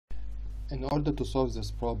In order to solve this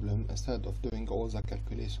problem, instead of doing all the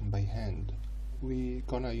calculation by hand, we're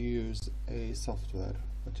gonna use a software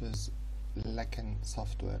which is Lekin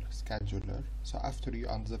software scheduler. So after you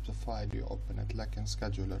unzip the file, you open it, Lekin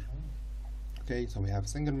scheduler. Okay, so we have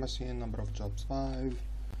single machine, number of jobs 5.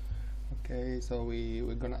 Okay, so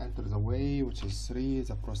we're gonna enter the way, which is 3.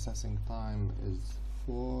 The processing time is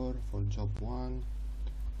 4 for job 1.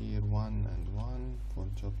 Here 1 and 1 for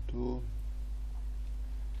job 2.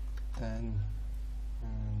 10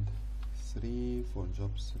 and 3 for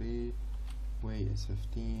job 3. Way is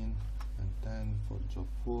 15 and 10 for job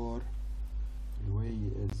 4. The way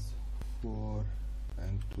is 4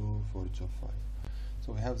 and 2 for job 5.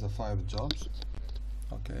 So we have the 5 jobs.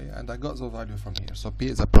 Okay, and I got the value from here. So P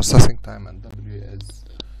is the processing time and W is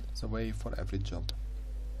the way for every job.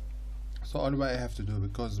 So all what I have to do,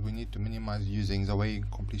 because we need to minimize using the way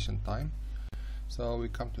completion time, so we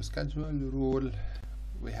come to schedule rule.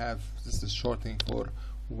 We have, this is shortening for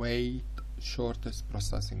wait shortest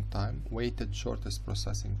processing time, weighted shortest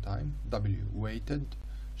processing time, W, weighted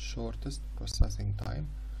shortest processing time.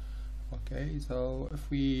 Okay, so if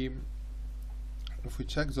we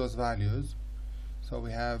check those values, so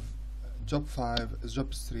we have job 3,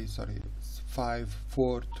 5,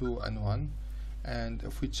 4, 2 and 1, and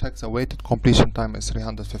if we check the weighted completion time is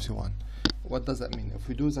 351. What does that mean? If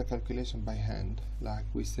we do the calculation by hand, like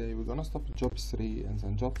we say we're gonna stop at job 3 and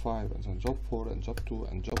then job 5 and then job 4 and job 2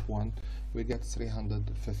 and job 1, we get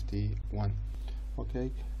 351.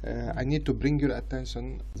 Okay, I need to bring your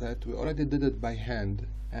attention that we already did it by hand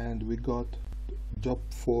and we got job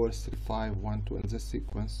 4, 3, 5, 1, 2 in this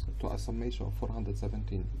sequence to a summation of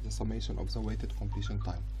 417, the summation of the weighted completion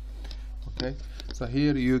time. Okay, so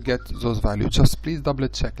here you get those values. Just please double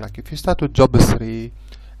check, like if you start with job 3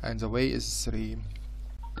 and the way is 3,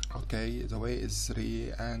 okay, the way is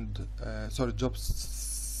 3 and sorry, job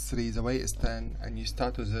 3, the way is 10 and you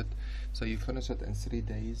start with it, so you finish it in 3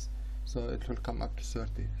 days, so it will come up to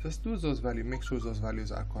 30. Just do those values, make sure those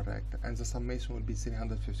values are correct, and the summation will be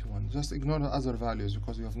 351. Just ignore the other values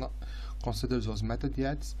because we have not considered those methods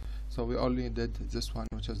yet, so we only did this one,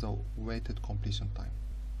 which is the weighted completion time.